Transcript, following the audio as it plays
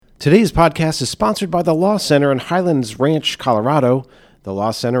Today's podcast is sponsored by the Law Center in Highlands Ranch, Colorado. The Law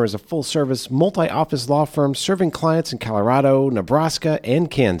Center is a full-service, multi-office law firm serving clients in Colorado, Nebraska,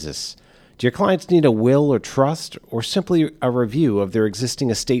 and Kansas. Do your clients need a will or trust, or simply a review of their existing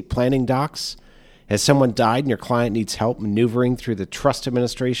estate planning docs? Has someone died and your client needs help maneuvering through the trust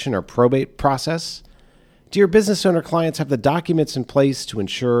administration or probate process? Do your business owner clients have the documents in place to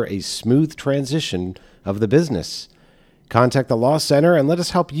ensure a smooth transition of the business? Contact the Law Center and let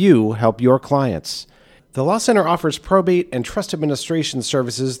us help you help your clients. The Law Center offers probate and trust administration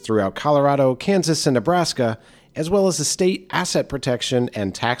services throughout Colorado, Kansas, and Nebraska, as well as estate asset protection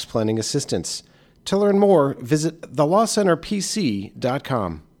and tax planning assistance. To learn more, visit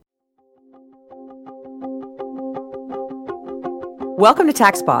thelawcenterpc.com. Welcome to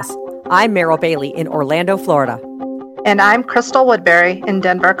Tax Boss. I'm Meryl Bailey in Orlando, Florida. And I'm Crystal Woodbury in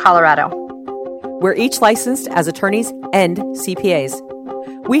Denver, Colorado. We're each licensed as attorneys and CPAs.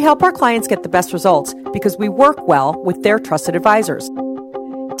 We help our clients get the best results because we work well with their trusted advisors.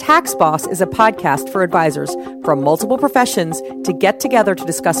 Tax Boss is a podcast for advisors from multiple professions to get together to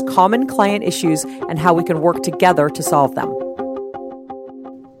discuss common client issues and how we can work together to solve them.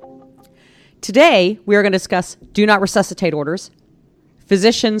 Today, we are going to discuss do not resuscitate orders,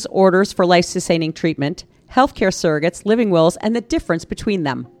 physicians' orders for life-sustaining treatment, healthcare surrogates, living wills, and the difference between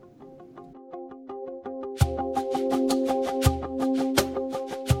them.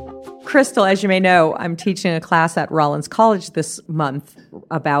 Crystal, as you may know, I'm teaching a class at Rollins College this month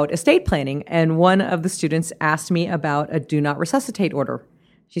about estate planning, and one of the students asked me about a do not resuscitate order.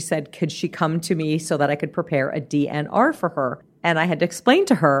 She said, could she come to me so that I could prepare a DNR for her? And I had to explain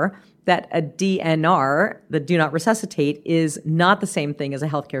to her that a DNR, the do not resuscitate, is not the same thing as a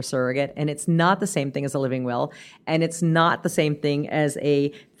healthcare surrogate, and it's not the same thing as a living will, and it's not the same thing as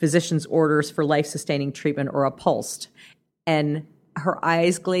a physician's orders for life-sustaining treatment or a PULST. And her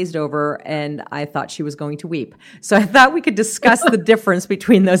eyes glazed over, and I thought she was going to weep. So I thought we could discuss the difference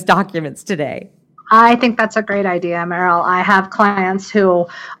between those documents today. I think that's a great idea, Meryl. I have clients who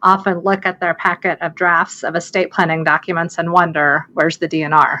often look at their packet of drafts of estate planning documents and wonder, where's the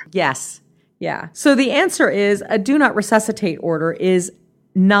DNR? Yes. Yeah. So the answer is a do not resuscitate order is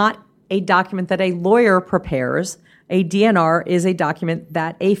not a document that a lawyer prepares. A DNR is a document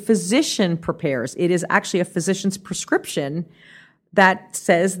that a physician prepares. It is actually a physician's prescription that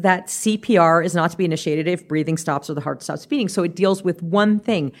says that CPR is not to be initiated if breathing stops or the heart stops beating. So it deals with one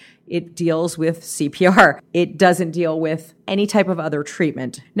thing. It deals with CPR. It doesn't deal with any type of other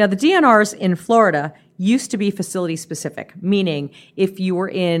treatment. Now, the DNRs in Florida used to be facility specific, meaning if you were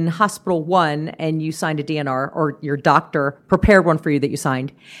in hospital 1 and you signed a DNR, or your doctor prepared one for you that you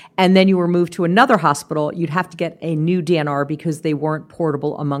signed, and then you were moved to another hospital, you'd have to get a new DNR because they weren't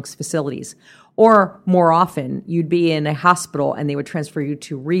portable amongst facilities. Or more often, you'd be in a hospital and they would transfer you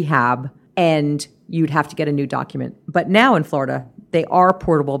to rehab and you'd have to get a new document. But now in Florida, they are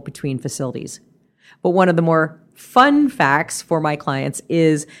portable between facilities. But one of the more fun facts for my clients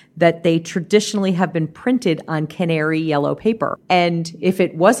is that they traditionally have been printed on canary yellow paper. And if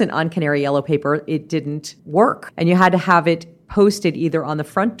it wasn't on canary yellow paper, it didn't work. And you had to have it posted either on the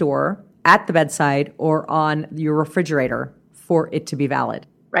front door, at the bedside, or on your refrigerator for it to be valid.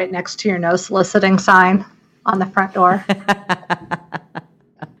 Right next to your no soliciting sign on the front door.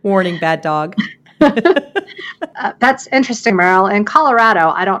 Warning, bad dog. That's interesting, Meryl. In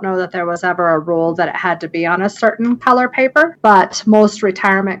Colorado, I don't know that there was ever a rule that it had to be on a certain color paper, but most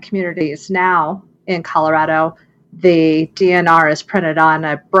retirement communities now in Colorado, the DNR is printed on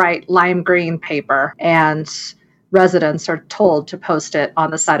a bright lime green paper, and residents are told to post it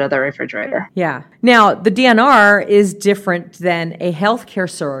on the side of their refrigerator. Yeah. Now, the DNR is different than a healthcare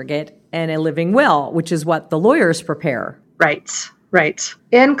surrogate and a living will, which is what the lawyers prepare. Right.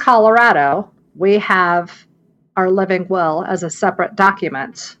 In Colorado, we have our living will as a separate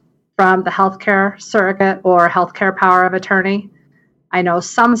document from the healthcare surrogate or healthcare power of attorney. I know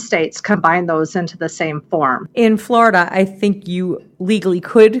some states combine those into the same form. In Florida, I think you legally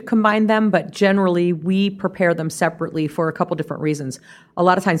could combine them, but generally we prepare them separately for a couple different reasons. A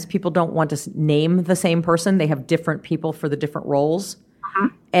lot of times people don't want to name the same person. They have different people for the different roles. Uh-huh.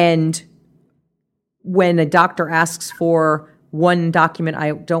 And when a doctor asks for one document,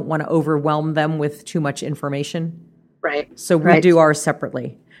 I don't want to overwhelm them with too much information. Right. So we do ours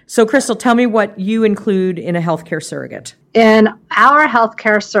separately. So, Crystal, tell me what you include in a healthcare surrogate. In our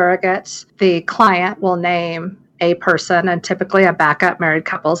healthcare surrogate, the client will name a person, and typically a backup. Married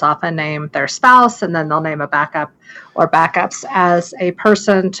couples often name their spouse, and then they'll name a backup or backups as a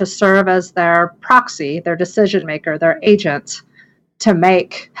person to serve as their proxy, their decision maker, their agent, to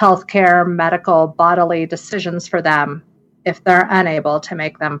make healthcare, medical, bodily decisions for them if they're unable to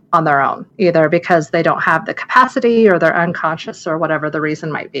make them on their own, either because they don't have the capacity or they're unconscious or whatever the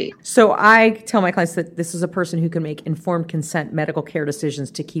reason might be. So I tell my clients that this is a person who can make informed consent medical care decisions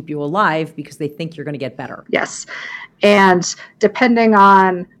to keep you alive because they think you're going to get better. Yes. And depending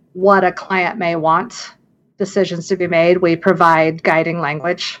on what a client may want decisions to be made, we provide guiding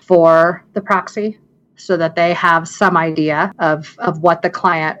language for the proxy so that they have some idea of what the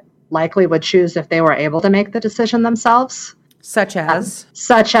client likely would choose if they were able to make the decision themselves. Such as?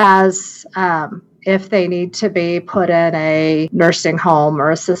 If they need to be put in a nursing home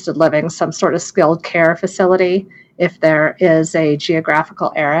or assisted living, some sort of skilled care facility, if there is a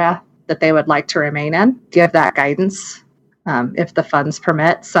geographical area that they would like to remain in, give that guidance. If the funds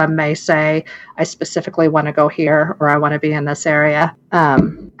permit, some may say, I specifically want to go here or I want to be in this area.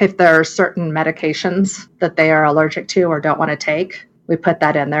 If there are certain medications that they are allergic to or don't want to take, we put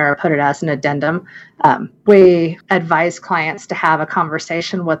that in there or put it as an addendum. We advise clients to have a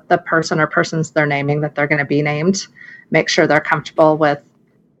conversation with the person or persons they're naming that they're going to be named, make sure they're comfortable with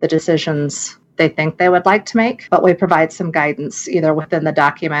the decisions they think they would like to make, but we provide some guidance either within the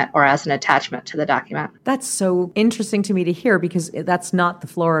document or as an attachment to the document. That's so interesting to me to hear because that's not the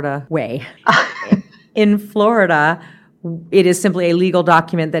Florida way. In Florida, it is simply a legal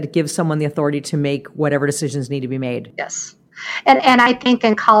document that gives someone the authority to make whatever decisions need to be made. Yes. And I think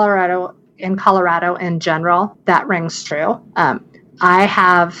in Colorado in general, that rings true. I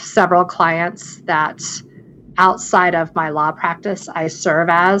have several clients that outside of my law practice, I serve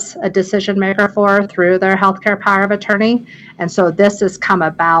as a decision maker for through their healthcare power of attorney. And so this has come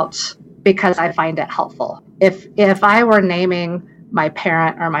about because I find it helpful. If I were naming my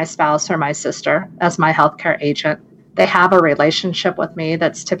parent or my spouse or my sister as my healthcare agent, they have a relationship with me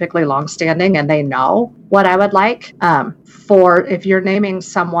that's typically longstanding and they know what I would like. For if you're naming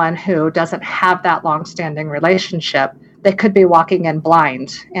someone who doesn't have that longstanding relationship, they could be walking in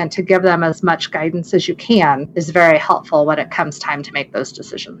blind, and to give them as much guidance as you can is very helpful when it comes time to make those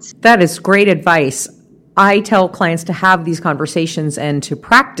decisions. That is great advice. I tell clients to have these conversations and to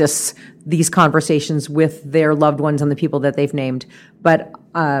practice these conversations with their loved ones and the people that they've named. But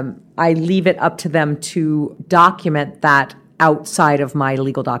I leave it up to them to document that outside of my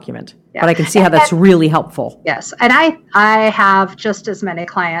legal document. Yeah. But I can see how that's really helpful. Yes. And I have just as many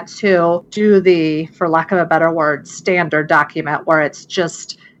clients who do the, for lack of a better word, standard document where it's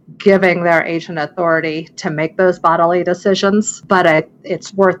just giving their agent authority to make those bodily decisions. But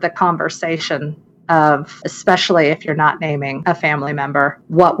it's worth the conversation of, especially if you're not naming a family member,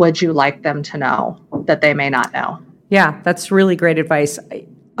 what would you like them to know that they may not know? Yeah, that's really great advice.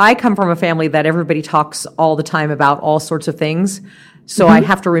 I come from a family that everybody talks all the time about all sorts of things. So I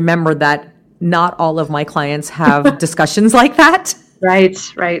have to remember that not all of my clients have discussions like that. Right.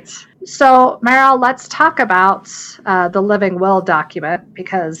 So, Meryl, let's talk about the living will document,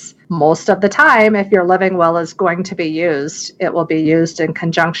 because most of the time, if your living will is going to be used, it will be used in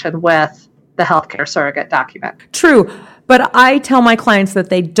conjunction with the healthcare surrogate document. True. But I tell my clients that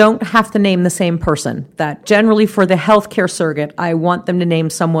they don't have to name the same person, that generally for the healthcare surrogate, I want them to name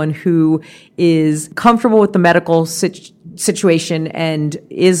someone who is comfortable with the medical situation and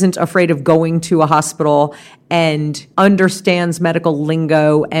isn't afraid of going to a hospital and understands medical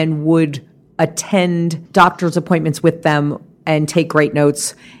lingo and would attend doctor's appointments with them and take great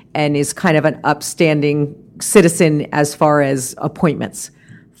notes and is kind of an upstanding citizen as far as appointments.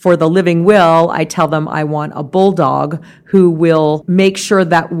 For the living will, I tell them I want a bulldog who will make sure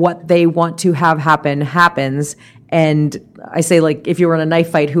that what they want to have happen happens. And I say, like, if you were in a knife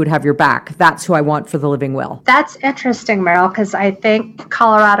fight, who would have your back? That's who I want for the living will. That's interesting, Meryl, because I think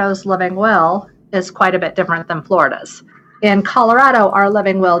Colorado's living will is quite a bit different than Florida's. In Colorado, our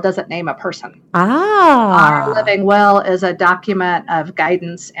living will doesn't name a person. Our living will is a document of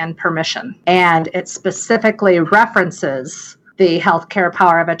guidance and permission, and it specifically references the healthcare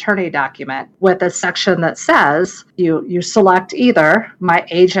power of attorney document with a section that says you select either my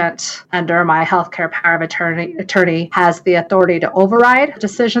agent under my healthcare power of attorney has the authority to override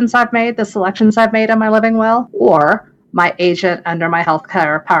decisions I've made, the selections I've made in my living will, or my agent under my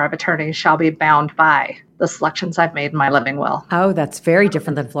healthcare power of attorney shall be bound by the selections I've made in my living will. Oh, that's very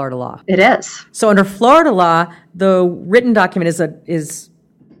different than Florida law. It is. So under Florida law, the written document is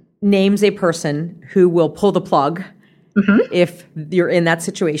names a person who will pull the plug. Mm-hmm. If you're in that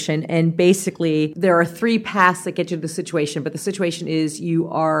situation. And basically, there are three paths that get you to the situation. But the situation is you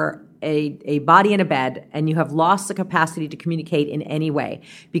are a body in a bed and you have lost the capacity to communicate in any way.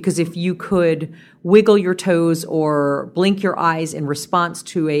 Because if you could wiggle your toes or blink your eyes in response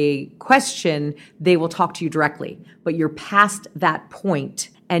to a question, they will talk to you directly. But you're past that point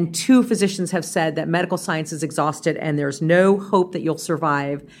and 2 physicians have said that medical science is exhausted and there's no hope that you'll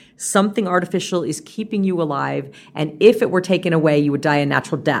survive, something artificial is keeping you alive, and if it were taken away, you would die a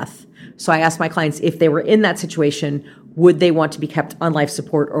natural death. So I asked my clients if they were in that situation, would they want to be kept on life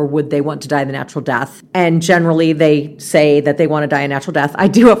support or would they want to die the natural death? And generally they say that they want to die a natural death. I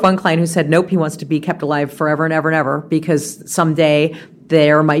do have one client who said, nope, he wants to be kept alive forever and ever and ever because someday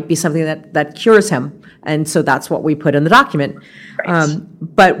there might be something that cures him. And so that's what we put in the document. Right.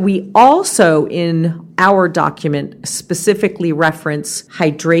 But we also, in our document, specifically reference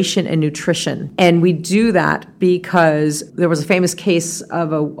hydration and nutrition. And we do that because there was a famous case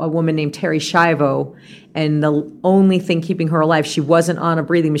of a woman named Terry Schiavo, and the only thing keeping her alive, she wasn't on a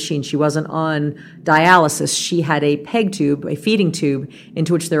breathing machine, she wasn't on dialysis, she had a PEG tube, a feeding tube,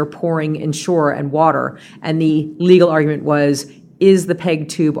 into which they were pouring Ensure and water. And the legal argument was, is the PEG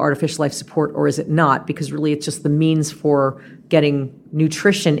tube artificial life support or is it not? Because really it's just the means for getting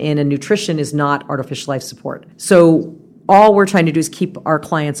nutrition in, and nutrition is not artificial life support. So all we're trying to do is keep our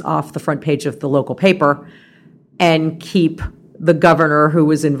clients off the front page of the local paper and keep the governor who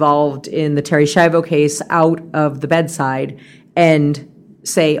was involved in the Terry Schiavo case out of the bedside and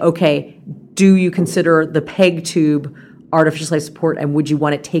say, okay, do you consider the PEG tube artificial life support and would you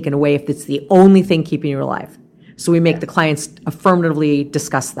want it taken away if it's the only thing keeping you alive? So we make the clients affirmatively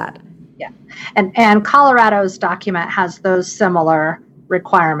discuss that. Yeah. And Colorado's document has those similar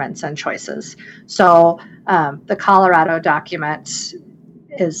requirements and choices. So the Colorado document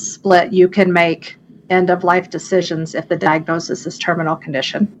is split. You can make end-of-life decisions if the diagnosis is terminal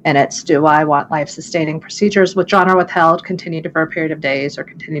condition. And it's, do I want life-sustaining procedures withdrawn or withheld, continued for a period of days, or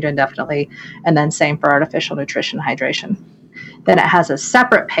continued indefinitely? And then same for artificial nutrition, hydration. Then it has a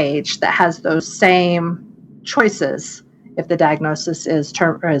separate page that has those same choices if the diagnosis is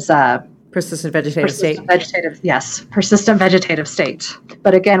persistent vegetative state. Persistent vegetative state.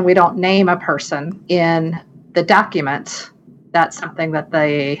 But again, we don't name a person in the document. That's something that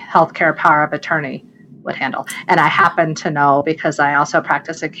the healthcare power of attorney would handle. And I happen to know, because I also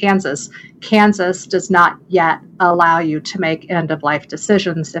practice in Kansas, Kansas does not yet allow you to make end-of-life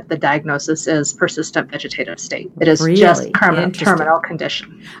decisions if the diagnosis is persistent vegetative state. It is just terminal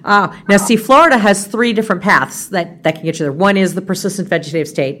condition. Now, see, Florida has 3 different paths that can get you there. One is the persistent vegetative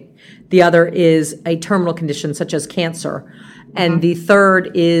state. The other is a terminal condition, such as cancer. And the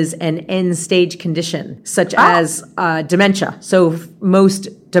third is an end-stage condition, such as dementia. So most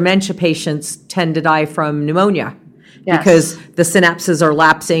dementia patients tend to die from pneumonia because the synapses are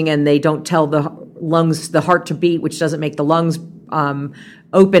lapsing and they don't tell the lungs, the heart to beat, which doesn't make the lungs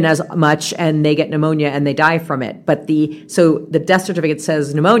open as much, and they get pneumonia and they die from it. So the death certificate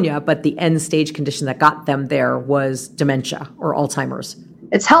says pneumonia, but the end-stage condition that got them there was dementia or Alzheimer's.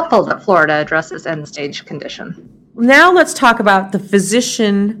 It's helpful that Florida addresses end-stage condition. Now let's talk about the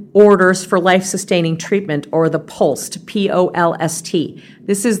physician orders for life-sustaining treatment, or the POLST, P-O-L-S-T.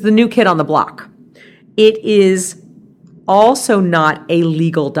 This is the new kid on the block. It is also not a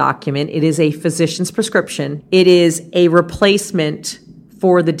legal document. It is a physician's prescription. It is a replacement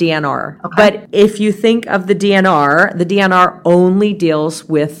for the DNR. Okay. But if you think of the DNR only deals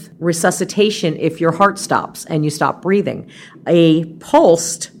with resuscitation if your heart stops and you stop breathing. A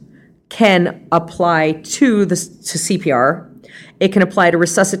POLST can apply to CPR. It can apply to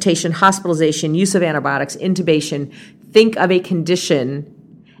resuscitation, hospitalization, use of antibiotics, intubation. Think of a condition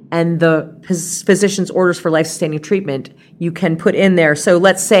and the physician's orders for life-sustaining treatment you can put in there. So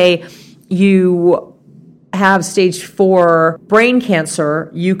let's say you have stage 4 brain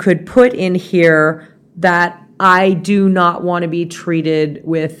cancer. You could put in here that I do not want to be treated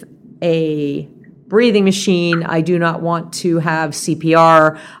with a breathing machine. I do not want to have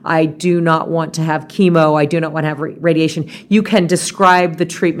CPR. I do not want to have chemo. I do not want to have radiation. You can describe the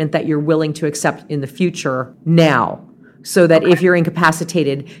treatment that you're willing to accept in the future now, so that if you're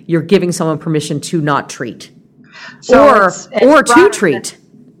incapacitated, you're giving someone permission to not treat, or to treat.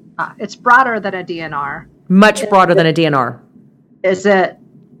 It's broader than a DNR. Much broader than a DNR. Is it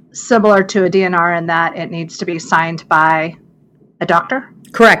similar to a DNR in that it needs to be signed by a doctor?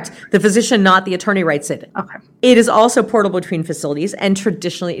 Correct. The physician, not the attorney, writes it. Okay. It is also portable between facilities, and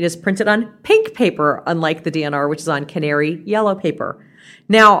traditionally it is printed on pink paper, unlike the DNR, which is on canary yellow paper.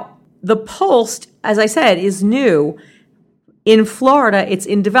 Now, the POLST, as I said, is new. In Florida, it's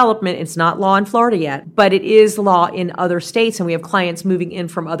in development. It's not law in Florida yet, but it is law in other states, and we have clients moving in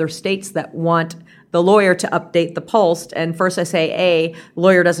from other states that want the lawyer to update the POLST. And first I say,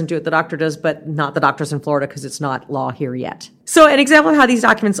 lawyer doesn't do it, the doctor does, but not the doctors in Florida because it's not law here yet. So an example of how these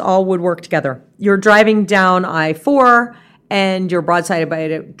documents all would work together. You're driving down I-4 and you're broadsided by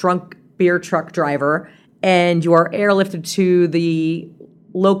a drunk beer truck driver, and you are airlifted to the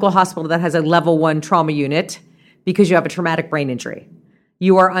local hospital that has a level 1 trauma unit because you have a traumatic brain injury.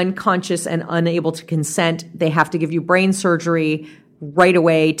 You are unconscious and unable to consent. They have to give you brain surgery right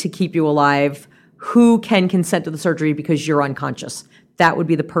away to keep you alive. Who can consent to the surgery because you're unconscious? That would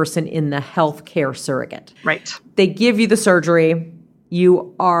be the person in the healthcare surrogate. Right. They give you the surgery.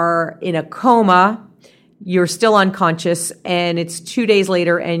 You are in a coma. You're still unconscious, and it's 2 days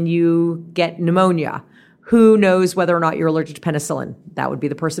later, and you get pneumonia. Who knows whether or not you're allergic to penicillin? That would be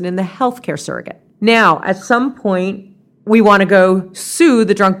the person in the healthcare surrogate. Now, at some point, we want to go sue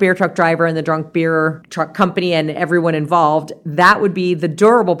the drunk beer truck driver and the drunk beer truck company and everyone involved. That would be the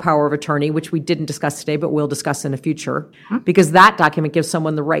durable power of attorney, which we didn't discuss today, but we'll discuss in the future, because that document gives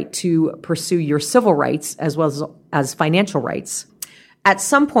someone the right to pursue your civil rights as well as financial rights. At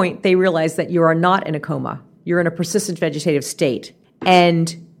some point, they realize that you are not in a coma. You're in a persistent vegetative state,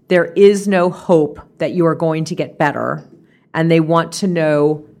 and there is no hope that you are going to get better. And they want to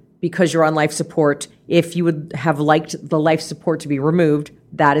know, because you're on life support, if you would have liked the life support to be removed.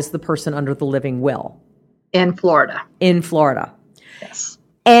 That is the person under the living will. In Florida. In Florida. Yes.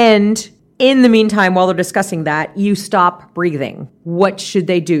 And in the meantime, while they're discussing that, you stop breathing. What should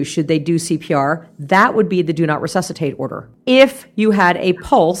they do? Should they do CPR? That would be the do not resuscitate order. If you had a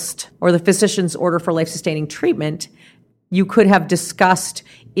pulsed or the physician's order for life-sustaining treatment, you could have discussed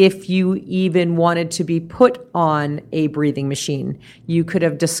if you even wanted to be put on a breathing machine. You could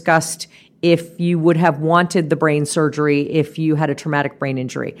have discussed if you would have wanted the brain surgery if you had a traumatic brain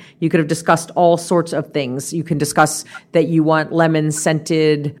injury. You could have discussed all sorts of things. You can discuss that you want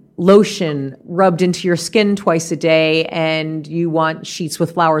lemon-scented lotion rubbed into your skin twice a day and you want sheets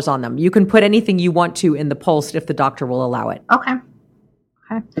with flowers on them. You can put anything you want to in the pulse if the doctor will allow it. Okay.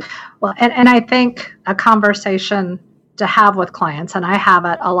 Well, and I think a conversation to have with clients, and I have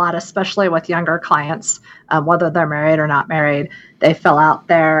it a lot, especially with younger clients, whether they're married or not married, they fill out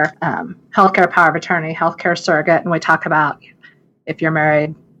their healthcare power of attorney, healthcare surrogate, and we talk about if you're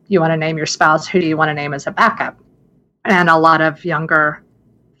married, you want to name your spouse, who do you want to name as a backup? And a lot of younger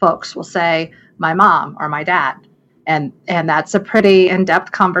folks will say, my mom or my dad. And that's a pretty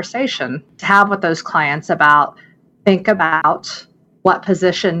in-depth conversation to have with those clients about, think about what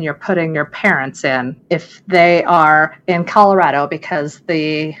position you're putting your parents in if they are in Colorado, because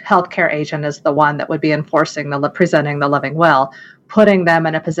the healthcare agent is the one that would be presenting the living will, putting them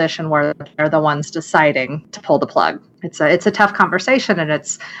in a position where they're the ones deciding to pull the plug. It's a tough conversation, and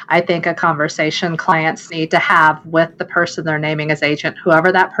it's, I think, a conversation clients need to have with the person they're naming as agent,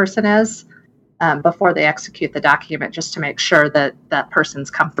 whoever that person is, before they execute the document, just to make sure that that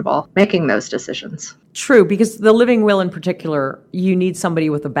person's comfortable making those decisions. True, because the living will in particular, you need somebody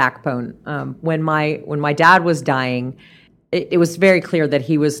with a backbone. When my dad was dying, it was very clear that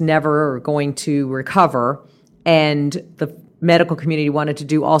he was never going to recover, and the medical community wanted to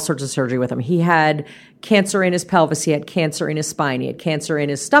do all sorts of surgery with him. He had cancer in his pelvis, he had cancer in his spine, he had cancer in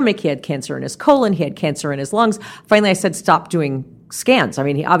his stomach, he had cancer in his colon, he had cancer in his lungs. Finally, I said, stop doing scans. I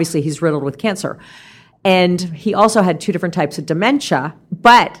mean, he's riddled with cancer. And he also had 2 different types of dementia.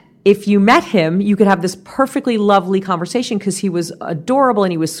 But if you met him, you could have this perfectly lovely conversation because he was adorable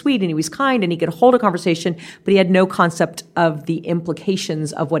and he was sweet and he was kind and he could hold a conversation, but he had no concept of the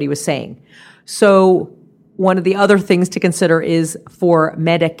implications of what he was saying. So one of the other things to consider is for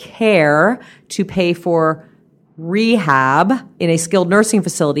Medicare to pay for rehab in a skilled nursing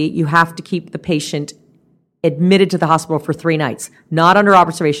facility, you have to keep the patient admitted to the hospital for 3 nights, not under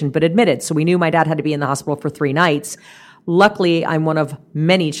observation, but admitted. So we knew my dad had to be in the hospital for 3 nights. Luckily, I'm one of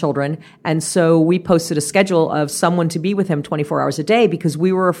many children, and so we posted a schedule of someone to be with him 24 hours a day because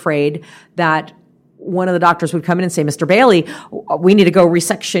we were afraid that one of the doctors would come in and say, Mr. Bailey, we need to go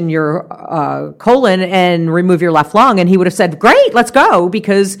resection your colon and remove your left lung. And he would have said, great, let's go,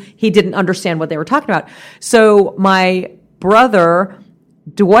 because he didn't understand what they were talking about. So my brother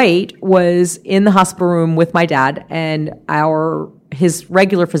Dwight was in the hospital room with my dad, and his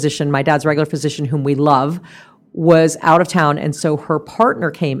regular physician, my dad's regular physician, whom we love, was out of town. And so her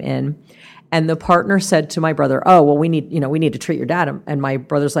partner came in, and the partner said to my brother, oh, well, we need to treat your dad. And my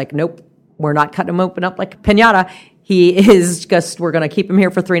brother's like, nope, we're not cutting him open up like a piñata. We're going to keep him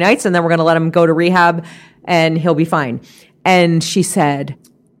here for 3 nights, and then we're going to let him go to rehab and he'll be fine. And she said,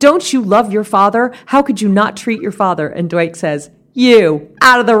 don't you love your father? How could you not treat your father? And Dwight says, you,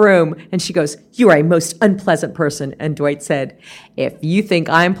 out of the room. And she goes, you are a most unpleasant person. And Dwight said, if you think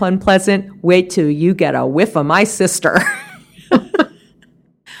I'm unpleasant, wait till you get a whiff of my sister.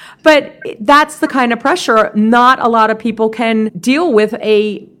 But that's the kind of pressure not a lot of people can deal with,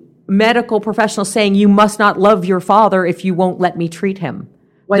 a medical professional saying you must not love your father if you won't let me treat him.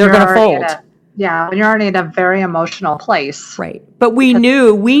 They're going to fold. Yeah, when you're already in a very emotional place. Right. But we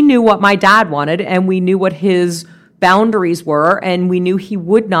knew what my dad wanted, and we knew what his boundaries were, and we knew he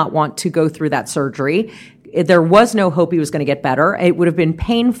would not want to go through that surgery. There was no hope he was going to get better. It would have been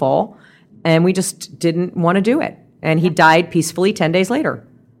painful, and we just didn't want to do it. And he died peacefully 10 days later.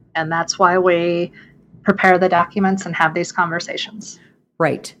 And that's why we prepare the documents and have these conversations.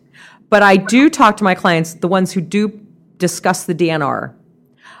 Right. But I do talk to my clients, the ones who do discuss the DNR.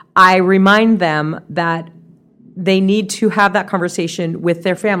 I remind them that they need to have that conversation with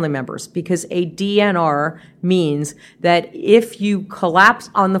their family members, because a DNR means that if you collapse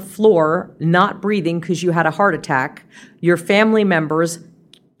on the floor, not breathing because you had a heart attack, your family members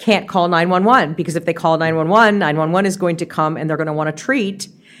can't call 911, because if they call 911, 911 is going to come and they're going to want to treat,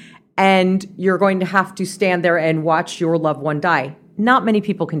 and you're going to have to stand there and watch your loved one die. Not many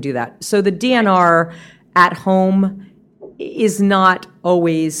people can do that. So the DNR at home is not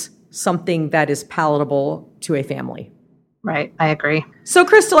always something that is palatable to a family. Right, I agree. So,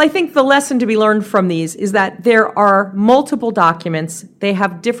 Crystal, I think the lesson to be learned from these is that there are multiple documents. They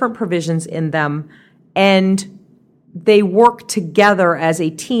have different provisions in them, and they work together as a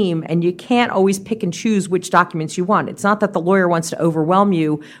team, and you can't always pick and choose which documents you want. It's not that the lawyer wants to overwhelm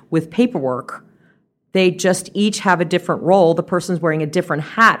you with paperwork. They just each have a different role. The person's wearing a different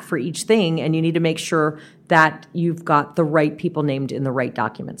hat for each thing, and you need to make sure that you've got the right people named in the right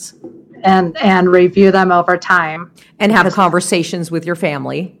documents. And review them over time. And have conversations with your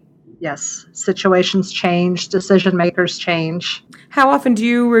family. Yes, situations change, decision makers change. How often do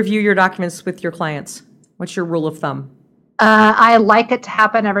you review your documents with your clients? What's your rule of thumb? I like it to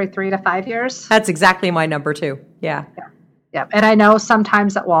happen every 3 to 5 years. That's exactly my number too. Yeah. Yeah. And I know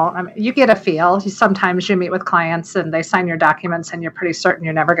sometimes it won't. I mean, you get a feel. Sometimes you meet with clients and they sign your documents and you're pretty certain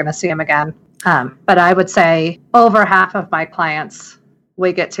you're never going to see them again. But I would say over half of my clients,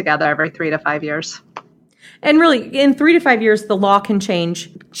 we get together every 3 to 5 years. And really, in 3 to 5 years, the law can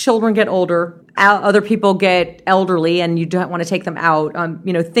change. Children get older. Other people get elderly, and you don't want to take them out.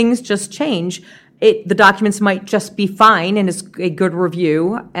 Things just change. The documents might just be fine, and it's a good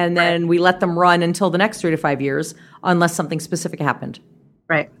review, and then we let them run until the next 3 to 5 years, unless something specific happened.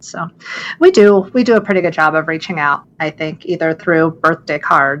 Right. So we do a pretty good job of reaching out, I think, either through birthday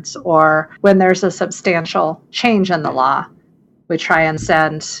cards or when there's a substantial change in the law. We try and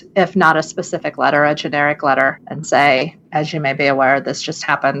send, if not a specific letter, a generic letter, and say, as you may be aware, this just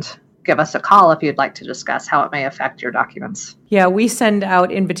happened. Give us a call if you'd like to discuss how it may affect your documents. Yeah, we send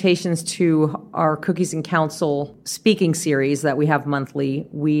out invitations to our Cookies and Counsel speaking series that we have monthly.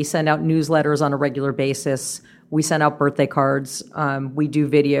 We send out newsletters on a regular basis. We send out birthday cards. We do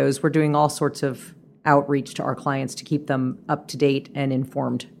videos. We're doing all sorts of outreach to our clients to keep them up to date and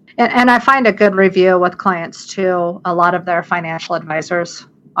informed. And I find a good review with clients too. A lot of their financial advisors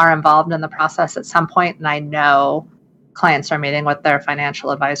are involved in the process at some point, and I know clients are meeting with their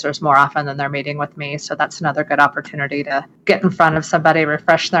financial advisors more often than they're meeting with me. So that's another good opportunity to get in front of somebody,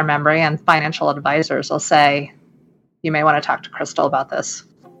 refresh their memory, and financial advisors will say, you may want to talk to Crystal about this.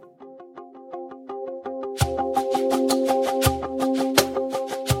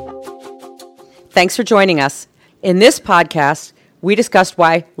 Thanks for joining us. In this podcast, we discussed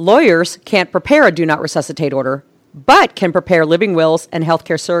why lawyers can't prepare a do not resuscitate order, but can prepare living wills and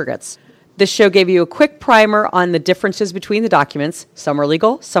healthcare surrogates. This show gave you a quick primer on the differences between the documents. Some are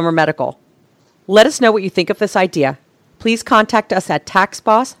legal, some are medical. Let us know what you think of this idea. Please contact us at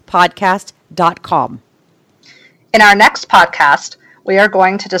taxbosspodcast.com. In our next podcast, we are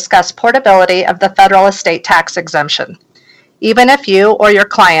going to discuss portability of the federal estate tax exemption. Even if you or your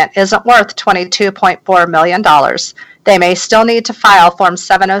client isn't worth $22.4 million, they may still need to file Form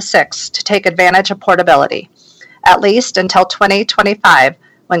 706 to take advantage of portability, at least until 2025,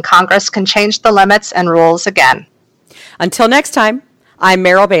 when Congress can change the limits and rules again. Until next time, I'm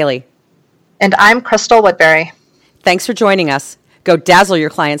Meryl Bailey. And I'm Crystal Woodbury. Thanks for joining us. Go dazzle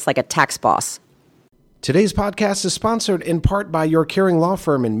your clients like a tax boss. Today's podcast is sponsored in part by Your Caring Law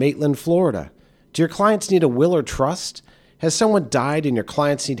Firm in Maitland, Florida. Do your clients need a will or trust? Has someone died and your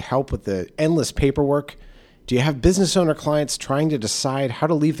clients need help with the endless paperwork? Do you have business owner clients trying to decide how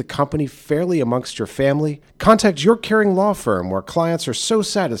to leave the company fairly amongst your family? Contact Your Caring Law Firm, where clients are so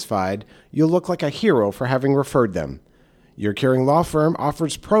satisfied you'll look like a hero for having referred them. Your Caring Law Firm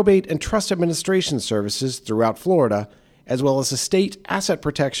offers probate and trust administration services throughout Florida, as well as estate, asset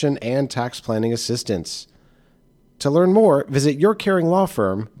protection, and tax planning assistance. To learn more, visit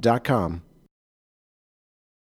yourcaringlawfirm.com.